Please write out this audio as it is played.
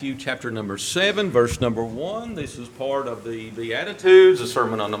Matthew chapter number 7, verse number 1. This is part of the Beatitudes, the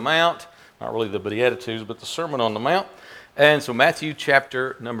Sermon on the Mount. Not really the Beatitudes, but the Sermon on the Mount. And so Matthew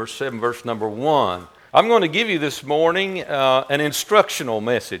chapter number 7, verse number 1. I'm going to give you this morning an instructional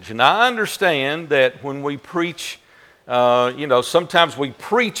message. And I understand that when we preach, sometimes we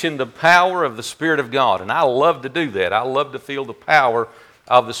preach in the power of the Spirit of God. And I love to do that. I love to feel the power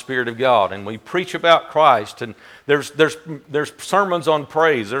of the Spirit of God. And we preach about Christ, and there's sermons on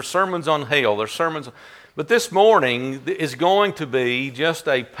praise, there's sermons on hell, there's sermons, but this morning is going to be just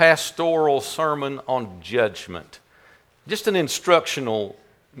a pastoral sermon on judgment. Just an instructional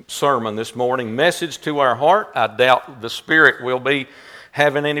sermon this morning, message to our heart. I doubt the Spirit will be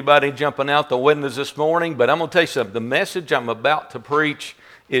having anybody jumping out the windows this morning, but I'm going to tell you something. The message I'm about to preach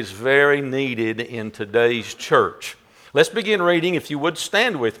is very needed in today's church. Let's begin reading. If you would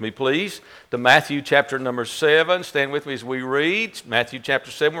stand with me, please, to Matthew chapter number 7. Stand with me as we read. Matthew chapter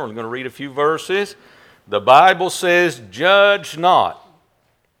 7, we're going to read a few verses. The Bible says, "Judge not."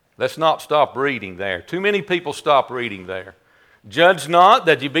 Let's not stop reading there. Too many people stop reading there. "Judge not,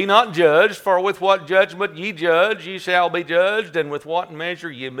 that ye be not judged, for with what judgment ye judge, ye shall be judged, and with what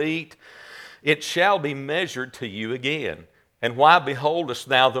measure ye mete, it shall be measured to you again. And why beholdest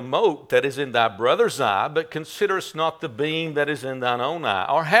thou the mote that is in thy brother's eye, but considerest not the beam that is in thine own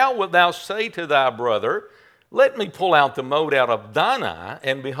eye? Or how wilt thou say to thy brother, Let me pull out the mote out of thine eye,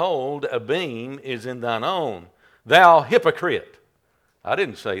 and behold, a beam is in thine own? Thou hypocrite." I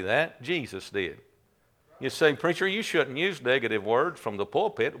didn't say that. Jesus did. You say, "Preacher, you shouldn't use negative words from the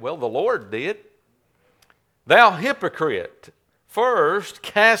pulpit." Well, the Lord did. "Thou hypocrite, first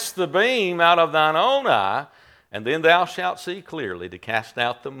cast the beam out of thine own eye, and then thou shalt see clearly to cast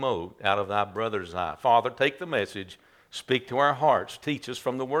out the mote out of thy brother's eye." Father, take the message, speak to our hearts, teach us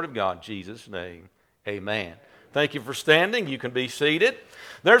from the Word of God. In Jesus' name, amen. Thank you for standing. You can be seated.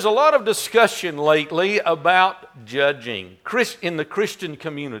 There's a lot of discussion lately about judging in the Christian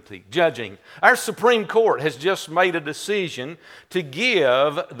community. Judging. Our Supreme Court has just made a decision to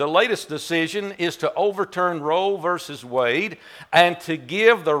the latest decision is to overturn Roe versus Wade and to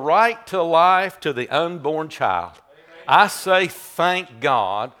give the right to life to the unborn child. I say thank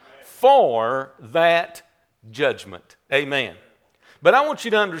God for that judgment. Amen. But I want you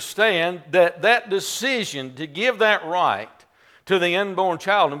to understand that decision to give that right to the unborn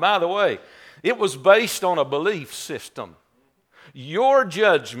child, and by the way, it was based on a belief system. Your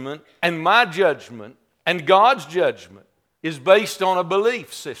judgment and my judgment and God's judgment is based on a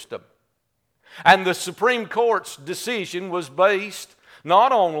belief system. And the Supreme Court's decision was based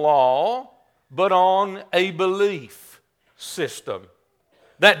not on law, but on a belief system.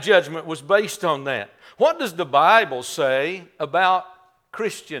 That judgment was based on that. What does the Bible say about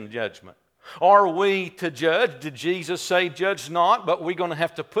Christian judgment? Are we to judge? Did Jesus say, "Judge not"? But we're going to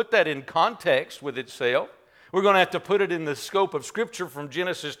have to put that in context with itself. We're going to have to put it in the scope of Scripture from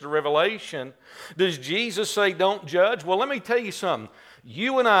Genesis to Revelation. Does Jesus say, "Don't judge"? Well, let me tell you something.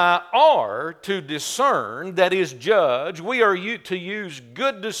 You and I are to discern, that is, judge. We are to use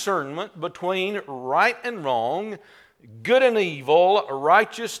good discernment between right and wrong, good and evil,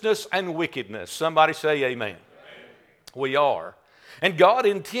 righteousness and wickedness. Somebody say amen. We are. And God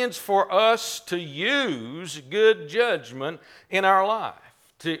intends for us to use good judgment in our life.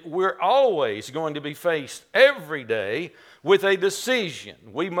 We're always going to be faced every day with a decision.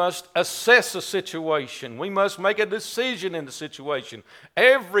 We must assess a situation. We must make a decision in the situation.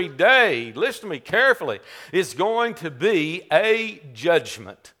 Every day, listen to me carefully, is going to be a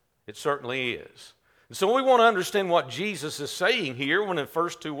judgment. It certainly is. So we want to understand what Jesus is saying here when in the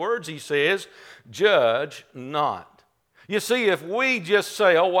first two words he says, "Judge not." You see, if we just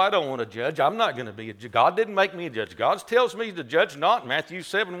say, "Oh, I don't want to judge. I'm not going to be a judge. God didn't make me a judge. God tells me to judge not." Matthew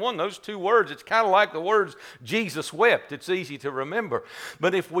 7:1, those two words, it's kind of like the words Jesus wept. It's easy to remember.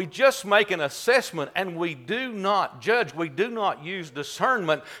 But if we just make an assessment and we do not judge, we do not use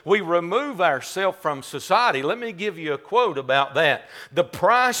discernment, we remove ourselves from society. Let me give you a quote about that. "The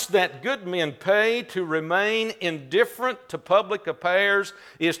price that good men pay to remain indifferent to public affairs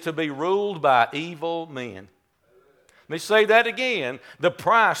is to be ruled by evil men." Let me say that again. The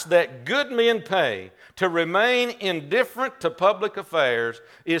price that good men pay to remain indifferent to public affairs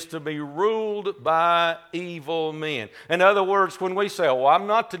is to be ruled by evil men. In other words, when we say, "Oh, I'm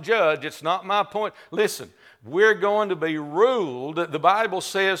not to judge, it's not my point." Listen, we're going to be ruled. The Bible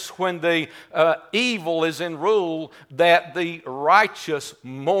says when the evil is in rule, that the righteous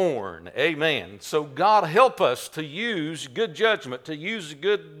mourn. Amen. So God help us to use good judgment, to use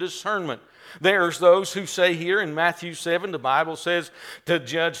good discernment. There's those who say here in Matthew 7, the Bible says to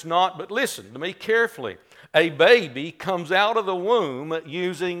judge not. But listen to me carefully. A baby comes out of the womb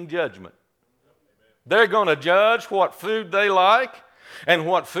using judgment. They're going to judge what food they like and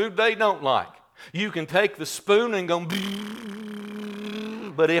what food they don't like. You can take the spoon and go,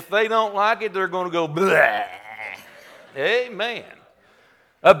 but if they don't like it, they're going to go, blah. Amen.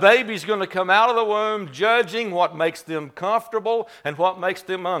 A baby's going to come out of the womb judging what makes them comfortable and what makes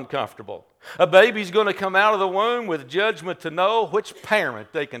them uncomfortable. A baby's going to come out of the womb with judgment to know which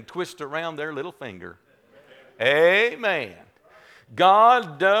parent they can twist around their little finger. Amen.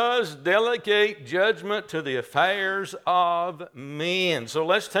 God does delegate judgment to the affairs of men. So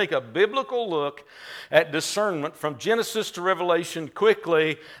let's take a biblical look at discernment from Genesis to Revelation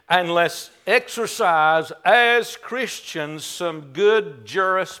quickly, and let's exercise as Christians some good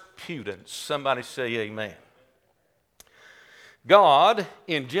jurisprudence. Somebody say amen. God,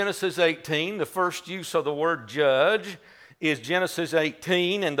 in Genesis 18, the first use of the word judge is Genesis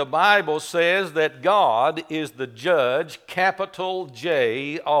 18, and the Bible says that God is the judge, capital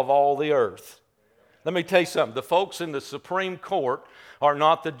J, of all the earth. Let me tell you something. The folks in the Supreme Court are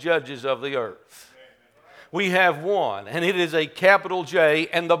not the judges of the earth. We have one, and it is a capital J,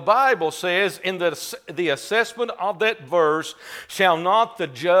 and the Bible says in the assessment of that verse, shall not the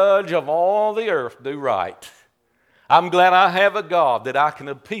judge of all the earth do right? I'm glad I have a God that I can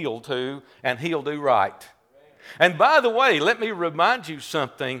appeal to, and He'll do right. And by the way, let me remind you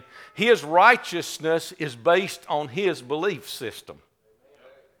something. His righteousness is based on His belief system.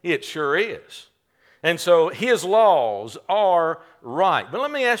 It sure is. And so His laws are right. But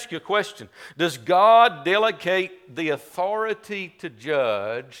let me ask you a question. Does God delegate the authority to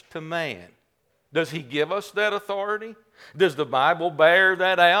judge to man? Does He give us that authority? Does the Bible bear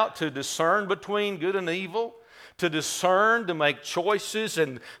that out to discern between good and evil? To discern, to make choices,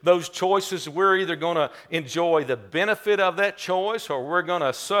 and those choices, we're either going to enjoy the benefit of that choice or we're going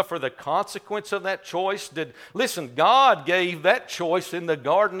to suffer the consequence of that choice. Listen, God gave that choice in the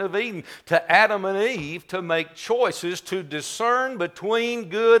Garden of Eden to Adam and Eve to make choices, to discern between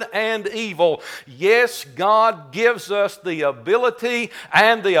good and evil. Yes, God gives us the ability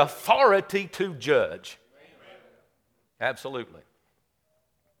and the authority to judge. Absolutely.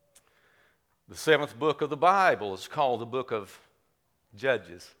 The 7th book of the Bible is called the book of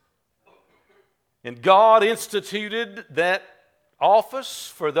Judges. And God instituted that office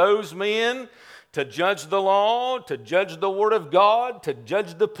for those men to judge the law, to judge the Word of God, to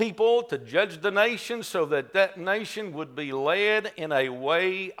judge the people, to judge the nation, so that that nation would be led in a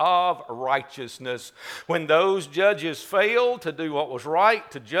way of righteousness. When those judges failed to do what was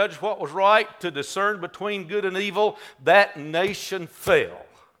right, to judge what was right, to discern between good and evil, that nation fell.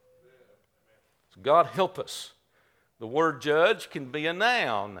 God help us. The word judge can be a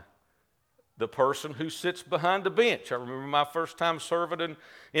noun. The person who sits behind the bench. I remember my first time serving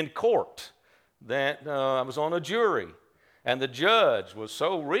in court that I was on a jury. And the judge was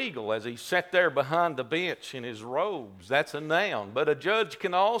so regal as he sat there behind the bench in his robes. That's a noun. But a judge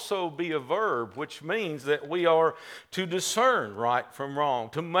can also be a verb, which means that we are to discern right from wrong,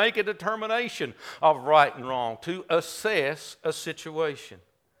 to make a determination of right and wrong, to assess a situation.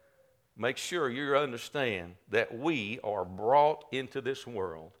 Make sure you understand that we are brought into this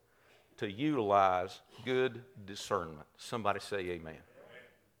world to utilize good discernment. Somebody say amen.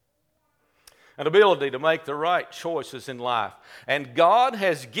 An ability to make the right choices in life. And God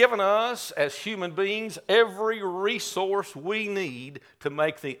has given us as human beings every resource we need to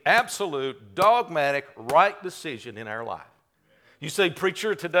make the absolute dogmatic right decision in our life. You say,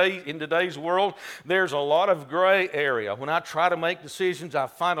 preacher, in today's world, there's a lot of gray area. When I try to make decisions, I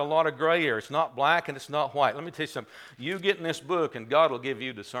find a lot of gray area. It's not black and it's not white. Let me tell you something. You get in this book and God will give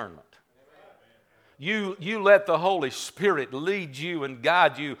you discernment. You let the Holy Spirit lead you and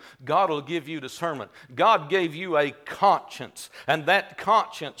guide you. God will give you discernment. God gave you a conscience, and that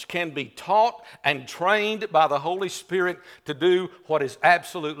conscience can be taught and trained by the Holy Spirit to do what is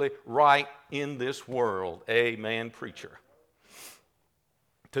absolutely right in this world. Amen, preacher.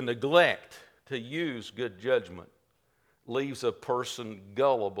 To neglect to use good judgment leaves a person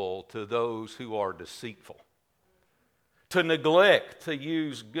gullible to those who are deceitful. To neglect to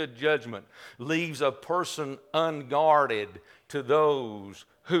use good judgment leaves a person unguarded to those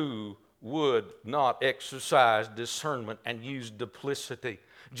who would not exercise discernment and use duplicity.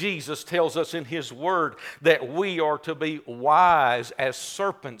 Jesus tells us in His Word that we are to be wise as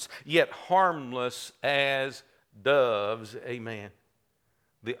serpents, yet harmless as doves. Amen.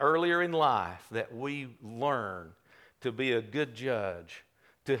 The earlier in life that we learn to be a good judge,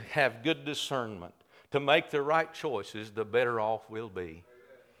 to have good discernment, to make the right choices, the better off we'll be.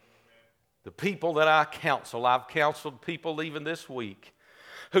 The people that I counsel, I've counseled people even this week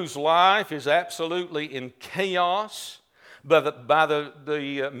whose life is absolutely in chaos by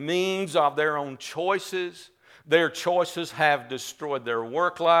the means of their own choices. Their choices have destroyed their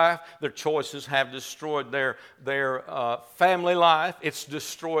work life. Their choices have destroyed their family life. It's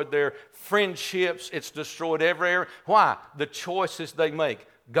destroyed their friendships. It's destroyed every area. Why? The choices they make.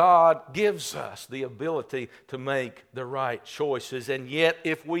 God gives us the ability to make the right choices. And yet,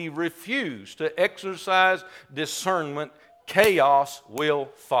 if we refuse to exercise discernment, chaos will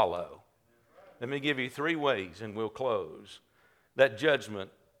follow. Let me give you 3 ways, and we'll close, that judgment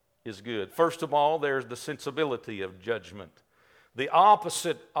is good. First of all, there's the sensibility of judgment. The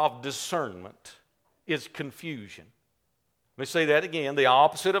opposite of discernment is confusion. Let me say that again. The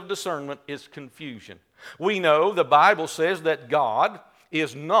opposite of discernment is confusion. We know the Bible says that God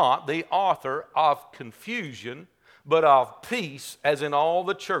is not the author of confusion, but of peace, as in all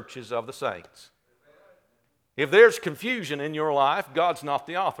the churches of the saints. If there's confusion in your life, God's not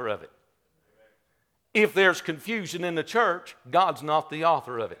the author of it. If there's confusion in the church, God's not the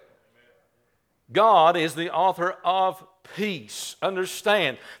author of it. God is the author of peace.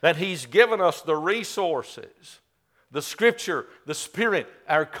 Understand that He's given us the resources, the Scripture, the Spirit,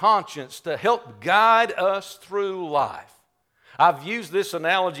 our conscience to help guide us through life. I've used this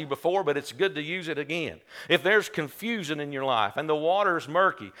analogy before, but it's good to use it again. If there's confusion in your life and the water's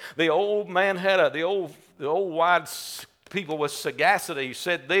murky, the old man had the old wise people with sagacity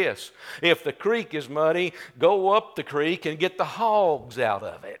said this: if the creek is muddy, go up the creek and get the hogs out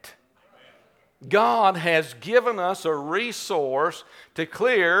of it. God has given us a resource to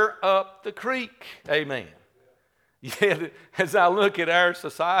clear up the creek. Amen. Yet, as I look at our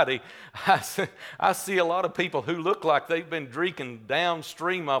society, I see a lot of people who look like they've been drinking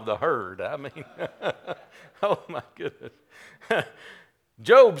downstream of the herd. I mean, oh my goodness.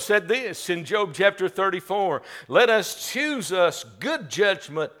 Job said this in Job chapter 34, "Let us choose us good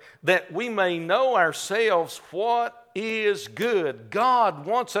judgment, that we may know ourselves what is good." God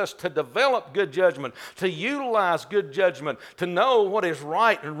wants us to develop good judgment, to utilize good judgment, to know what is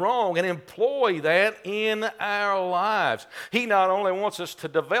right and wrong, and employ that in our lives. He not only wants us to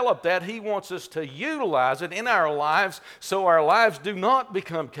develop that, He wants us to utilize it in our lives so our lives do not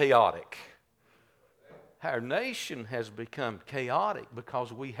become chaotic. Our nation has become chaotic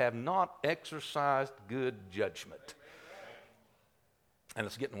because we have not exercised good judgment. And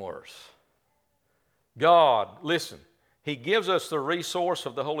it's getting worse. God, listen, He gives us the resource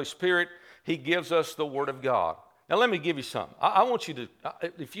of the Holy Spirit. He gives us the Word of God. Now let me give you something. I want you to,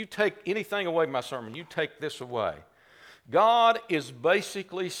 if you take anything away from my sermon, you take this away. God is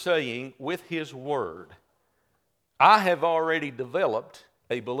basically saying with His Word, I have already developed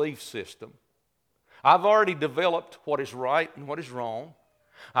a belief system. I've already developed what is right and what is wrong.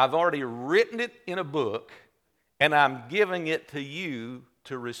 I've already written it in a book, and I'm giving it to you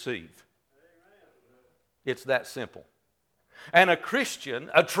to receive. It's that simple. And a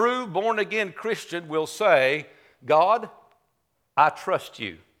Christian, a true born-again Christian, will say, God, I trust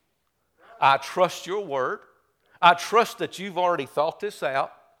you. I trust your word. I trust that you've already thought this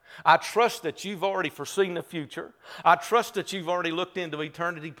out. I trust that you've already foreseen the future. I trust that you've already looked into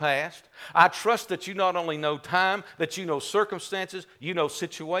eternity past. I trust that you not only know time, that you know circumstances, you know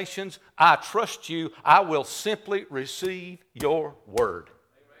situations. I trust you. I will simply receive your word.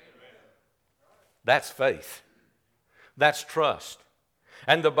 That's faith. That's trust.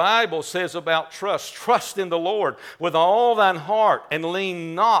 And the Bible says about trust, trust in the Lord with all thine heart, and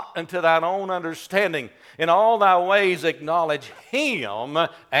lean not unto thine own understanding. In all thy ways acknowledge Him,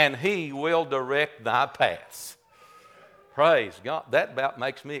 and He will direct thy paths. Praise God. That about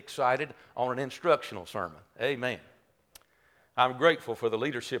makes me excited on an instructional sermon. Amen. I'm grateful for the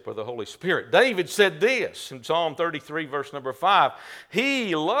leadership of the Holy Spirit. David said this in Psalm 33, verse number 5.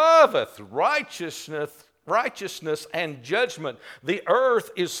 He loveth righteousness and judgment. The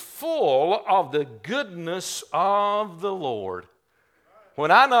earth is full of the goodness of the Lord. When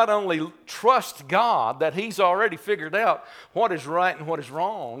I not only trust God that He's already figured out what is right and what is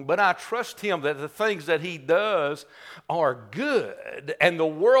wrong, but I trust Him that the things that He does are good, and the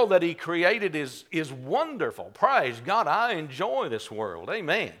world that He created is wonderful. Praise God, I enjoy this world.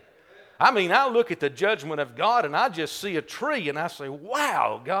 Amen. I mean, I look at the judgment of God and I just see a tree and I say,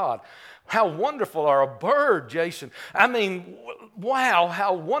 wow, God, how wonderful, or a bird, Jason. I mean, wow,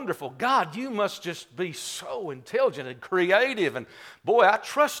 how wonderful. God, you must just be so intelligent and creative. And boy, I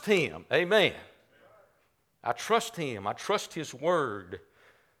trust Him. Amen. I trust Him. I trust His Word.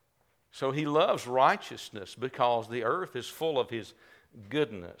 So He loves righteousness because the earth is full of His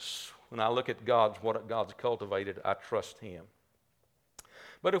goodness. When I look at what God's cultivated, I trust Him.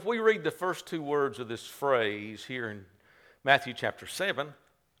 But if we read the first two words of this phrase here in Matthew chapter 7,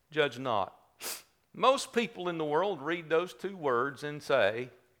 judge not. Most people in the world read those two words and say,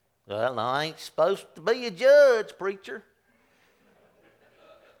 well, I ain't supposed to be a judge, preacher.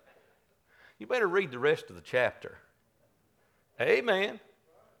 You better read the rest of the chapter. Amen.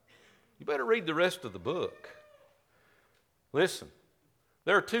 You better read the rest of the book. Listen,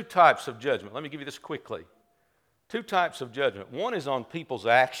 there are two types of judgment. Let me give you this quickly. Two types of judgment. One is on people's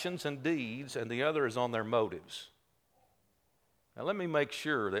actions and deeds, and the other is on their motives. Now, let me make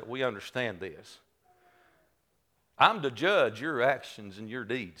sure that we understand this. I'm to judge your actions and your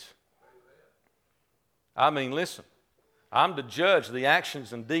deeds. I mean, listen, I'm to judge the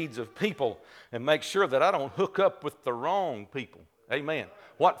actions and deeds of people and make sure that I don't hook up with the wrong people. Amen.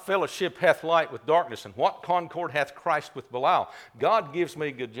 What fellowship hath light with darkness, and what concord hath Christ with Belial? God gives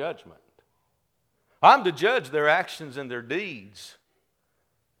me good judgment. I'm to judge their actions and their deeds,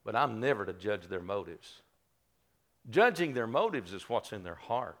 but I'm never to judge their motives. Judging their motives is what's in their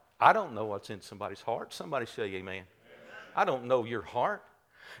heart. I don't know what's in somebody's heart. Somebody say amen. I don't know your heart.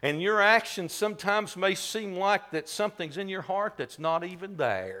 And your actions sometimes may seem like that something's in your heart that's not even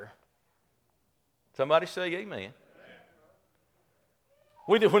there. Somebody say amen.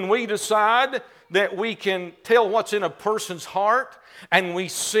 When we decide that we can tell what's in a person's heart, and we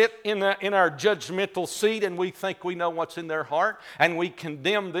sit in our judgmental seat and we think we know what's in their heart, and we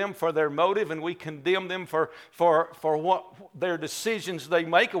condemn them for their motive, and we condemn them for what their decisions they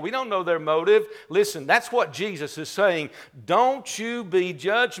make, and we don't know their motive. Listen, that's what Jesus is saying. Don't you be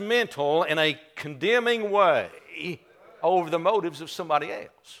judgmental in a condemning way over the motives of somebody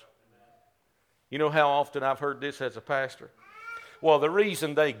else. You know how often I've heard this as a pastor? Well, the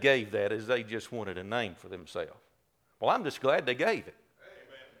reason they gave that is they just wanted a name for themselves. Well, I'm just glad they gave it.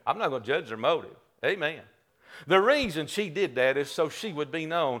 Amen. I'm not going to judge their motive. Amen. The reason she did that is so she would be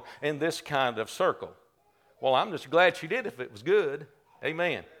known in this kind of circle. Well, I'm just glad she did if it was good.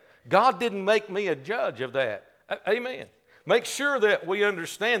 Amen. God didn't make me a judge of that. Amen. Make sure that we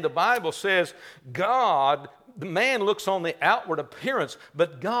understand the Bible says the man looks on the outward appearance,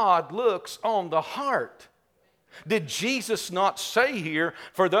 but God looks on the heart. Did Jesus not say here,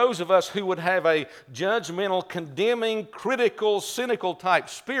 for those of us who would have a judgmental, condemning, critical, cynical type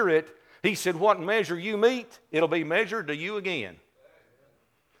spirit, he said, what measure you meet, it'll be measured to you again.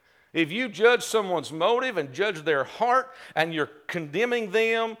 If you judge someone's motive and judge their heart, and you're condemning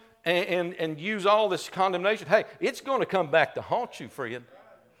them and use all this condemnation, hey, it's going to come back to haunt you, friend.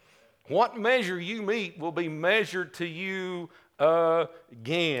 What measure you meet will be measured to you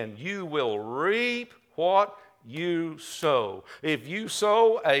again. You will reap what you sow. If you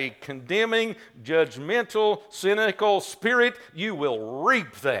sow a condemning, judgmental, cynical spirit, you will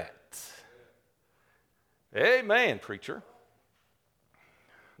reap that. Amen, preacher.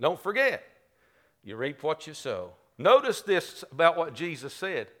 Don't forget, you reap what you sow. Notice this about what Jesus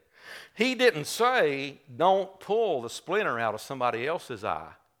said. He didn't say, don't pull the splinter out of somebody else's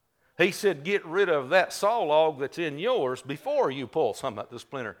eye. He said, get rid of that saw log that's in yours before you pull some of the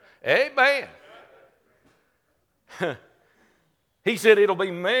splinter. Amen. He said it'll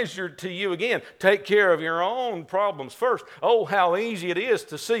be measured to you again. Take care of your own problems first. Oh, how easy it is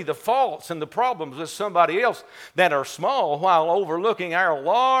to see the faults and the problems of somebody else that are small while overlooking our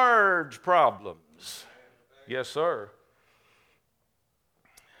large problems. Yes, sir.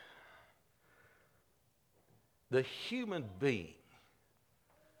 The human being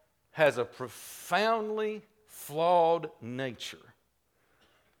has a profoundly flawed nature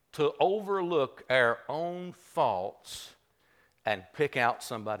to overlook our own faults and pick out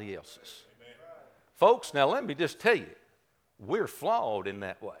somebody else's. Amen. Folks, now let me just tell you, we're flawed in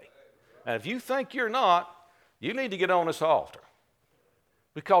that way. And if you think you're not, you need to get on this altar,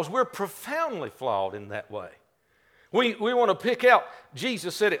 because we're profoundly flawed in that way. We want to pick out,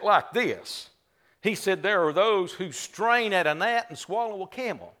 Jesus said it like this. He said there are those who strain at a gnat and swallow a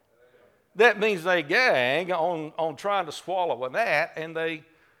camel. That means they gag on trying to swallow a gnat, and they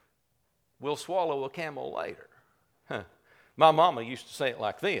will swallow a camel later. Huh. My mama used to say it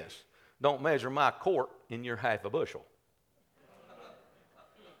like this: don't measure my quart in your half a bushel.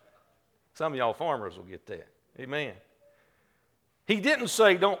 Some of y'all farmers will get that. Amen. He didn't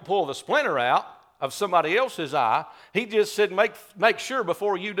say don't pull the splinter out of somebody else's eye. He just said make sure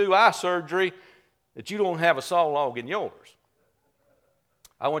before you do eye surgery that you don't have a saw log in yours.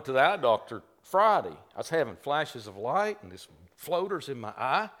 I went to the eye doctor Friday. I was having flashes of light and this floaters in my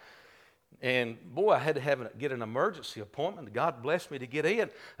eye. And boy, I had to get an emergency appointment. God blessed me to get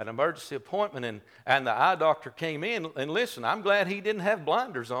in an emergency appointment. And the eye doctor came in. And listen, I'm glad he didn't have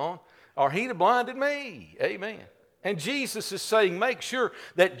blinders on, or he'd have blinded me. Amen. And Jesus is saying, make sure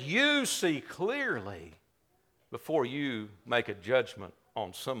that you see clearly before you make a judgment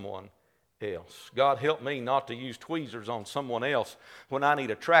on someone else. God help me not to use tweezers on someone else when I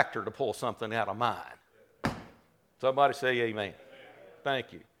need a tractor to pull something out of mine. Somebody say amen.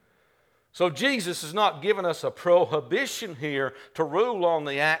 Thank you. So Jesus has not given us a prohibition here to rule on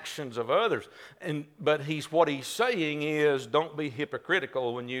the actions of others. But what he's saying is don't be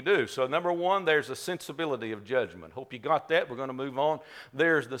hypocritical when you do. So number one, there's a sensibility of judgment. Hope you got that. We're going to move on.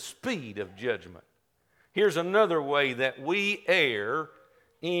 There's the speed of judgment. Here's another way that we err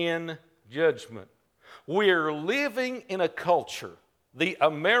in judgment. We're living in a culture. The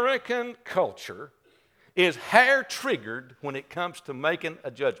American culture is hair-triggered when it comes to making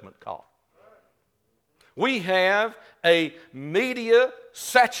a judgment call. We have a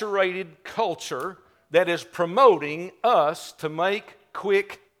media-saturated culture that is promoting us to make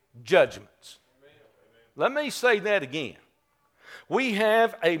quick judgments. Let me say that again. We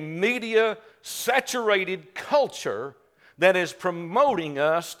have a media-saturated culture that is promoting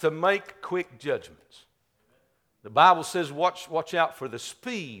us to make quick judgments. The Bible says watch out for the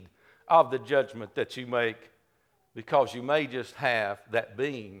speed of the judgment that you make, because you may just have that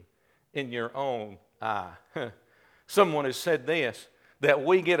beam in your own eye. Someone has said this, that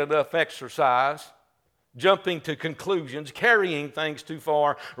we get enough exercise jumping to conclusions, carrying things too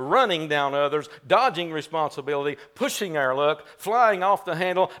far, running down others, dodging responsibility, pushing our luck, flying off the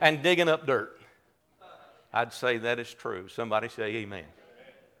handle, and digging up dirt. I'd say that is true. Somebody say amen.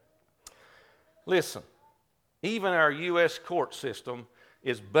 Listen, even our U.S. court system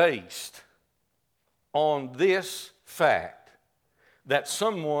is based on this fact that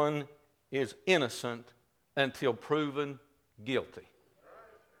someone is innocent until proven guilty.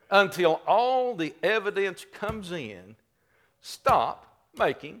 Until all the evidence comes in, stop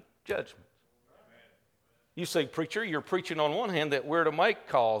making judgments. You say, preacher, you're preaching on one hand that we're to make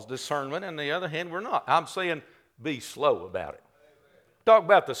calls, discernment, and the other hand we're not. I'm saying be slow about it. Talk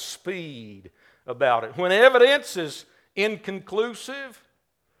about the speed about it. When evidence is inconclusive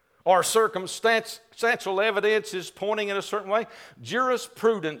or circumstantial evidence is pointing in a certain way,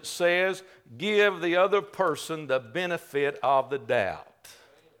 jurisprudence says give the other person the benefit of the doubt.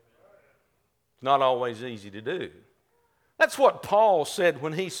 It's not always easy to do. That's what Paul said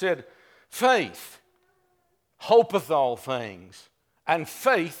when he said, faith hopeth all things, and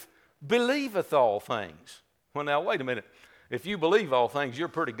faith believeth all things. Well, now, wait a minute. If you believe all things, you're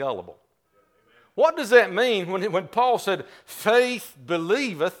pretty gullible. What does that mean when Paul said, faith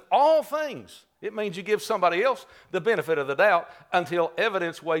believeth all things? It means you give somebody else the benefit of the doubt until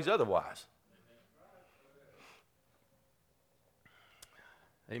evidence weighs otherwise.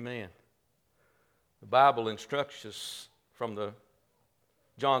 Amen. The Bible instructs us from the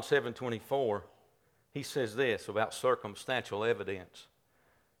John 7:24. He says this about circumstantial evidence.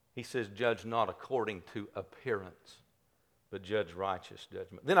 He says, judge not according to appearance, but judge righteous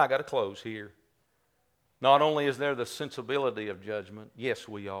judgment. Then I got to close here. Not only is there the sensibility of judgment, yes,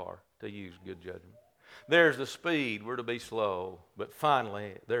 we are to use good judgment. There's the speed, we're to be slow, but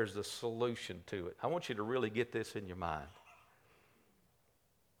finally, there's the solution to it. I want you to really get this in your mind.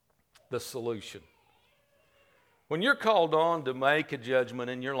 The solution. When you're called on to make a judgment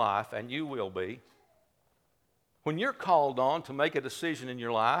in your life, and you will be, when you're called on to make a decision in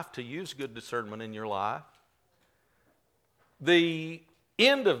your life, to use good discernment in your life, the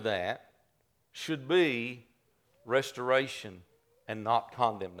end of that should be restoration and not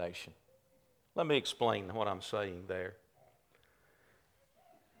condemnation. Let me explain what I'm saying there.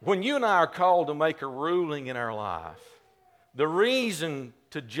 When you and I are called to make a ruling in our life, the reason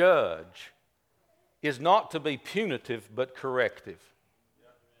to judge is not to be punitive but corrective.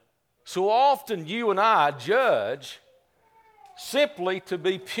 So often you and I judge simply to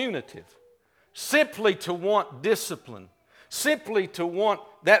be punitive, simply to want discipline, simply to want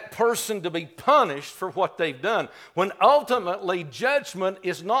that person to be punished for what they've done, when ultimately judgment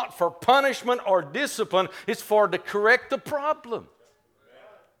is not for punishment or discipline, it's for to correct the problem.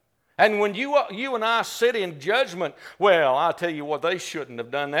 And when you and I sit in judgment, well, I'll tell you what, they shouldn't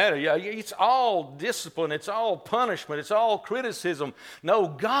have done that. It's all discipline. It's all punishment. It's all criticism. No,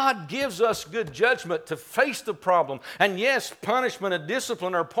 God gives us good judgment to face the problem. And yes, punishment and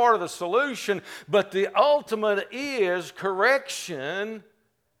discipline are part of the solution, but the ultimate is correction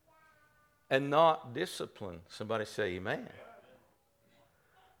and not discipline. Somebody say amen.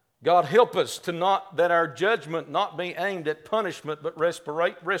 God help us that our judgment not be aimed at punishment but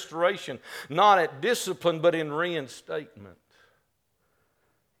restoration, not at discipline but in reinstatement.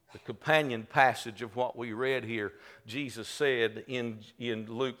 The companion passage of what we read here, Jesus said in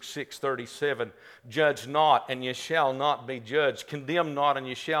Luke 6:37, judge not and ye shall not be judged, condemn not and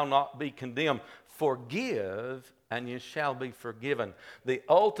ye shall not be condemned. Forgive, and you shall be forgiven. The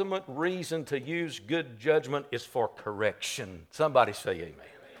ultimate reason to use good judgment is for correction. Somebody say amen.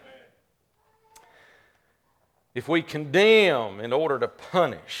 If we condemn in order to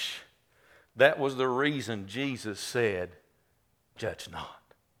punish, that was the reason Jesus said, judge not.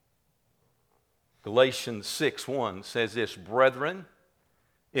 Galatians 6:1 says this, Brethren,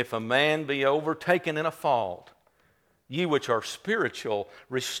 if a man be overtaken in a fault, ye which are spiritual,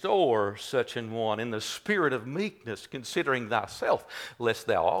 restore such an one in the spirit of meekness, considering thyself, lest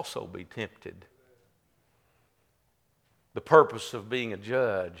thou also be tempted. The purpose of being a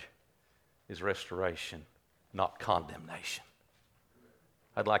judge is restoration, not condemnation.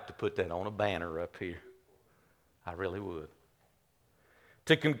 I'd like to put that on a banner up here. I really would.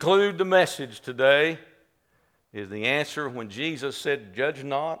 To conclude the message today is the answer when Jesus said, judge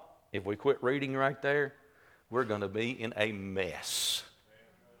not. If we quit reading right there, we're going to be in a mess.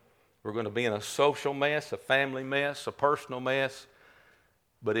 We're going to be in a social mess, a family mess, a personal mess.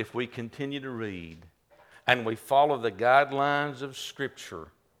 But if we continue to read and we follow the guidelines of Scripture,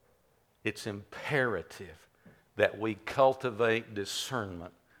 it's imperative that we cultivate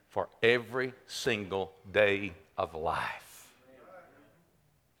discernment for every single day of life.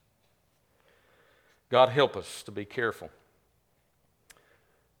 God help us to be careful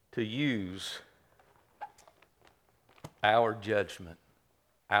to use our judgment,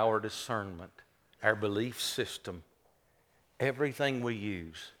 our discernment, our belief system, everything we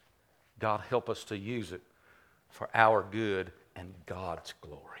use, God help us to use it for our good and God's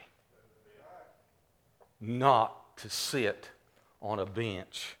glory. Not to sit on a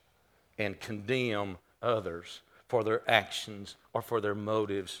bench and condemn others for their actions or for their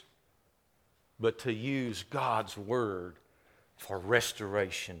motives, but to use God's word for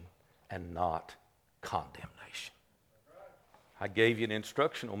restoration and not condemnation. I gave you an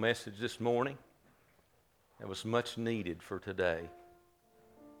instructional message this morning that was much needed for today,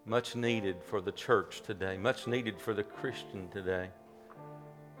 much needed for the church today, much needed for the Christian today.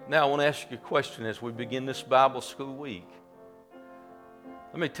 Now I want to ask you a question as we begin this Bible school week.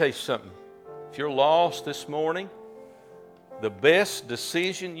 Let me tell you something. If you're lost this morning, the best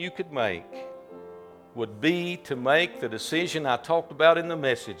decision you could make would be to make the decision I talked about in the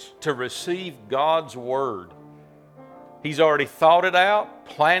message, to receive God's Word. He's already thought it out,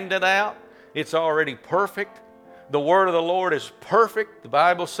 planned it out. It's already perfect. The Word of the Lord is perfect. The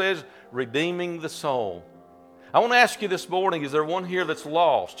Bible says, redeeming the soul. I want to ask you this morning, is there one here that's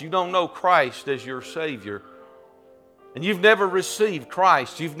lost? You don't know Christ as your Savior. And you've never received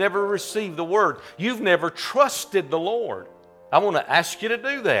Christ. You've never received the Word. You've never trusted the Lord. I want to ask you to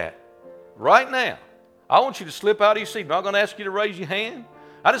do that right now. I want you to slip out of your seat. I'm not going to ask you to raise your hand.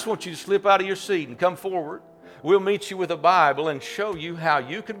 I just want you to slip out of your seat and come forward. We'll meet you with a Bible and show you how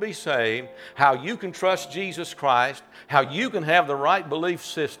you can be saved, how you can trust Jesus Christ, how you can have the right belief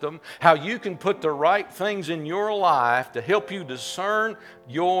system, how you can put the right things in your life to help you discern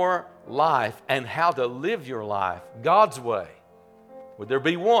your life and how to live your life God's way. Would there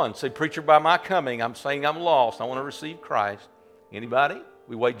be one? Say, preacher, by my coming, I'm saying I'm lost. I want to receive Christ. Anybody?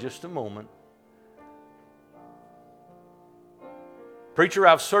 We wait just a moment. Preacher,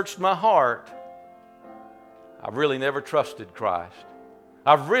 I've searched my heart. I've really never trusted Christ.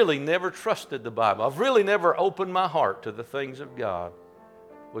 I've really never trusted the Bible. I've really never opened my heart to the things of God.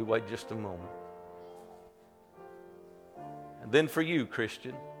 We wait just a moment. And then for you,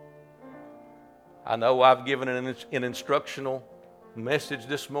 Christian, I know I've given an instructional message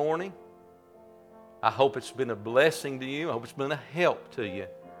this morning. I hope it's been a blessing to you. I hope it's been a help to you.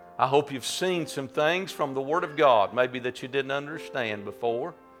 I hope you've seen some things from the Word of God, maybe that you didn't understand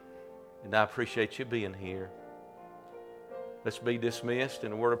before. And I appreciate you being here. Let's be dismissed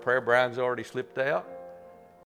in a word of prayer. Brian's already slipped out.